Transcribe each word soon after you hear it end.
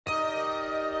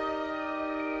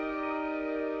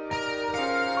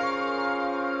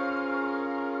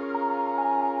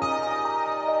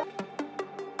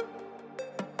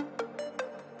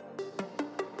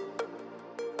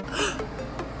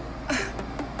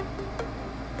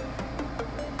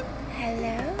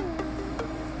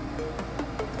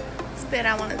bit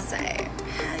I want to say.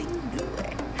 How you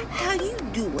doing? How you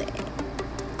doing?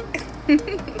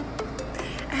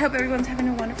 I hope everyone's having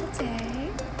a wonderful day.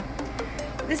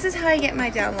 This is how I get my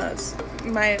downloads,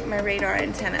 my radar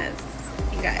antennas,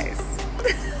 you guys.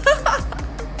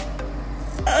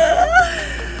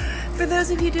 For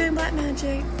those of you doing black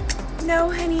magic, no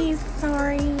honeys,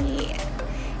 sorry.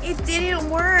 It didn't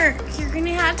work. You're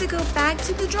gonna have to go back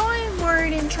to the drawing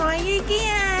board and try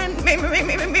again.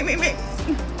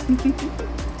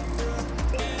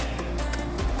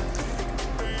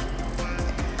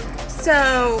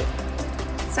 So,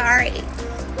 sorry.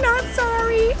 Not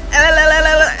sorry.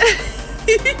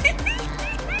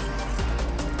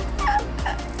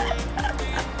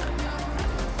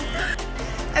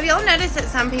 Have y'all noticed that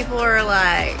some people are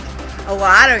like, oh, well,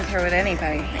 I don't care what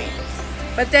anybody thinks.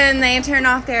 But then they turn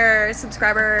off their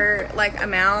subscriber like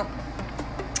amount,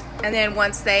 and then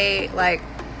once they like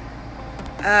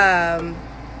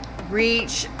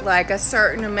reach like a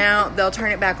certain amount, they'll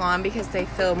turn it back on because they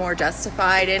feel more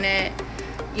justified in it.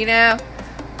 You know,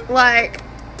 like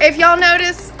if y'all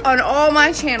notice on all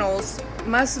my channels,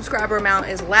 my subscriber amount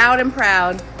is loud and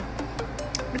proud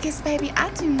because, baby, I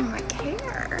do not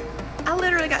care. I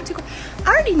literally got two. I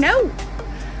already know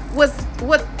what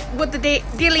the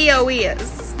dealio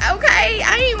is. Okay,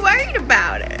 I ain't worried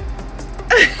about it.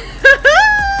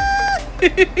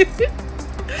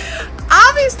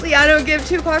 Obviously, I don't give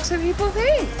two fucks what people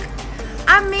think.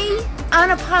 I'm me,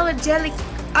 unapologetically,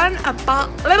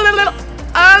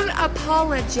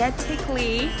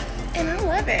 and I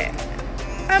love it.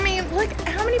 I mean, look,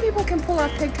 how many people can pull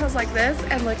off pigtails like this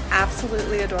and look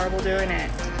absolutely adorable doing it?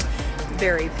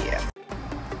 Very few.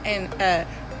 And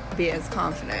be as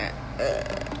confident.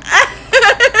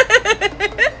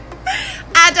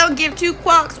 I don't give two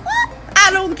quacks. Whoop. I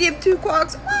don't give two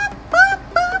quacks. Whoop, whoop,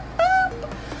 whoop,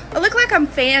 whoop. I look like I'm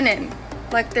fanning,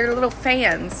 like they're little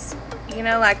fans, you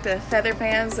know, like the feather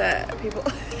fans that people.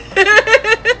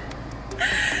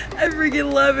 I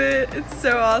freaking love it. It's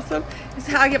so awesome. It's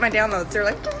how I get my downloads. They're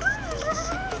like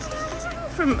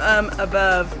from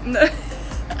above.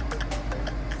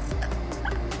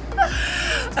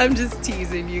 I'm just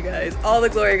teasing you guys. All the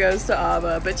glory goes to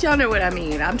Abba, but y'all know what I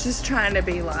mean. I'm just trying to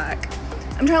be like,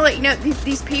 I'm trying to let you know,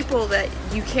 these people that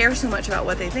you care so much about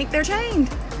what they think, they're chained.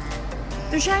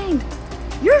 They're chained.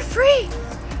 You're free,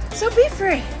 so be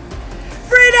free.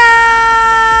 Freedom!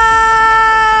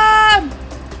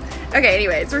 Okay,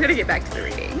 anyways, we're gonna get back to the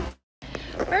reading.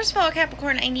 First of all,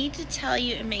 Capricorn, I need to tell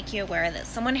you and make you aware that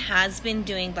someone has been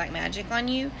doing black magic on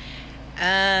you.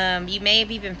 You may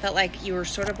have even felt like you were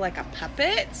sort of like a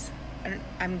puppet.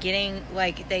 I'm getting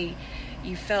like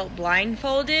you felt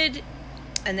blindfolded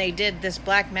and they did this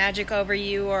black magic over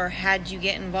you, or had you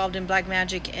get involved in black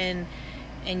magic and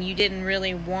you didn't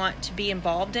really want to be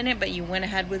involved in it, but you went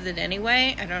ahead with it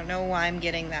anyway. I don't know why I'm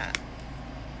getting that.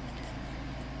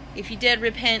 If you did,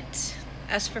 repent,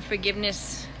 ask for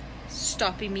forgiveness,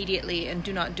 stop immediately, and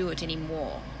do not do it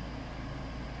anymore.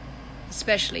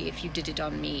 Especially if you did it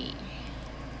on me.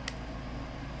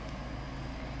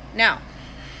 Now,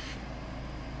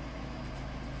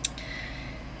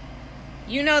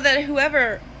 you know that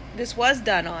whoever this was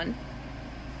done on,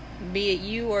 be it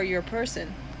you or your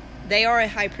person, they are a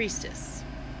high priestess.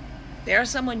 They are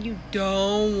someone you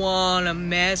don't want to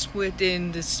mess with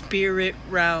in the spirit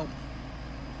realm.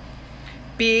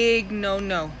 Big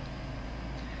no-no.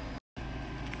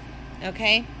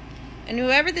 Okay? And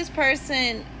whoever this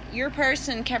person, your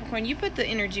person, Capricorn, you put the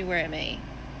energy where it may.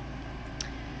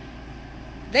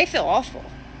 They feel awful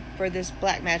for this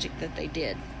black magic that they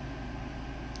did.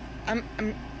 I'm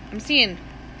seeing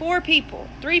 3 people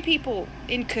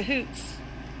in cahoots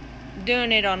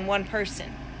doing it on one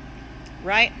person,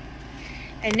 right?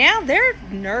 And now they're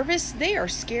nervous. They are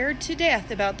scared to death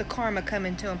about the karma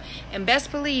coming to them. And best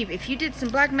believe, if you did some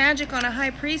black magic on a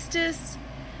high priestess,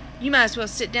 you might as well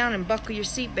sit down and buckle your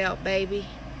seatbelt, baby,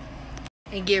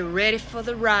 and get ready for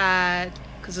the ride,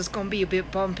 because it's going to be a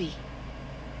bit bumpy.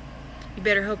 You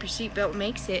better hope your seatbelt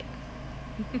makes it.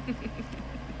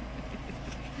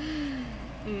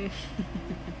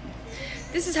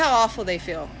 This is how awful they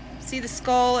feel. See the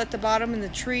skull at the bottom and the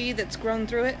tree that's grown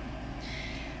through it?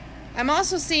 I'm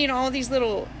also seeing all these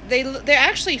little, they're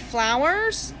actually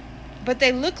flowers, but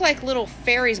they look like little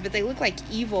fairies, but they look like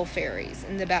evil fairies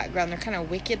in the background. They're kind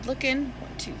of wicked looking.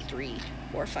 1, 2, 3,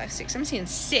 4, 5, 6. I'm seeing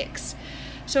 6.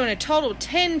 So in a total,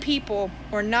 10 people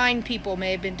or 9 people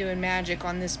may have been doing magic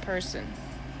on this person.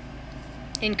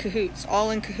 In cahoots, all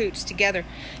in cahoots together.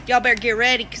 Y'all better get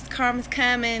ready, because karma's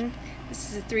coming. This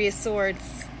is the 3 of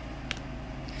Swords.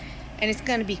 And it's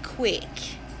going to be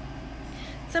quick.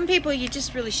 Some people you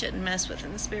just really shouldn't mess with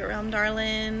in the spirit realm,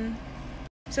 darling.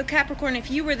 So Capricorn,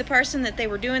 if you were the person that they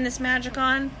were doing this magic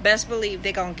on, best believe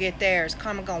they're going to get theirs.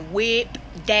 Karma going to whip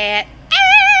that.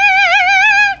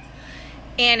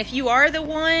 And if you are the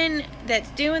one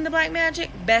that's doing the black magic,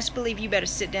 best believe you better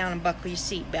sit down and buckle your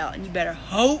seatbelt. And you better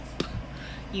hope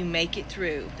you make it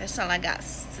through. That's all I got to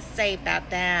say about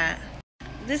that.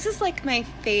 This is like my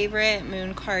favorite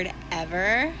moon card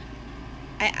ever.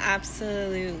 I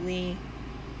absolutely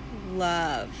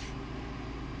love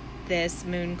this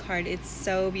moon card. It's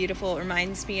so beautiful. It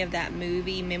reminds me of that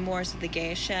movie Memoirs of the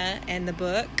Geisha and the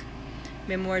book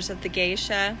Memoirs of the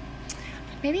Geisha.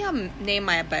 Maybe I'll name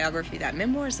my biography that,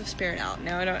 Memoirs of Spirit Out.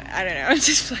 No, I don't know. It's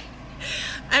just like,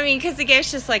 I mean, because the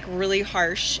geisha is like really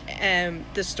harsh, and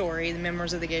the story, the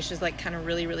Memoirs of the Geisha, is like kind of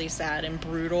really, really sad and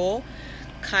brutal,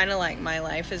 kind of like my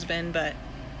life has been. But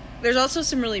there's also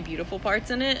some really beautiful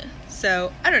parts in it.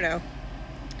 So I don't know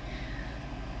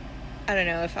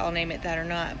if I'll name it that or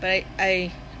not. But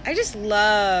I just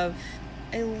love,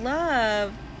 I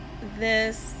love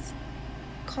this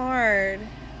card.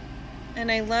 And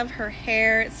I love her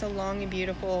hair. It's so long and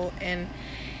beautiful. And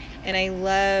I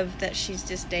love that she's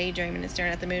just daydreaming and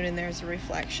staring at the moon, and there's a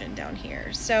reflection down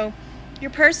here. So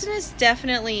your person is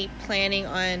definitely planning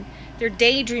on, they're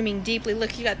daydreaming deeply.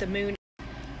 Look, you got the moon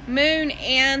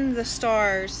and the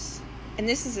stars. And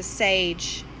this is a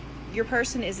sage. Your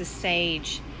person is a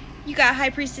sage. You got High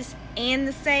Priestess and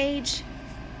the Sage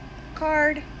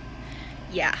card.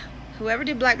 Yeah. Whoever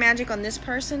did black magic on this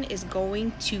person is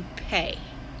going to pay.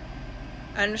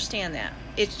 Understand that.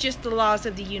 It's just the laws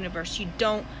of the universe. You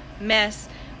don't mess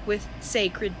with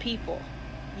sacred people.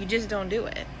 You just don't do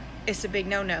it. It's a big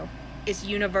no-no. It's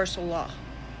universal law.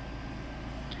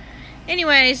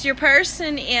 Anyways, your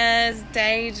person is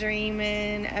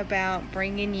daydreaming about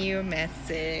bringing you a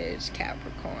message,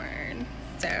 Capricorn.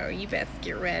 So you best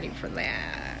get ready for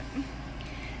that.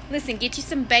 Listen, get you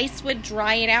some basswood,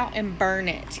 dry it out, and burn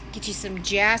it. Get you some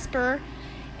jasper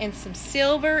and some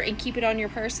silver, and keep it on your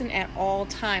person at all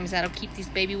times. That'll keep these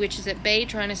baby witches at bay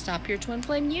trying to stop your twin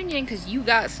flame union, because you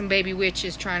got some baby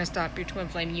witches trying to stop your twin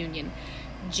flame union.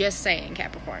 Just saying,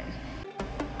 Capricorn.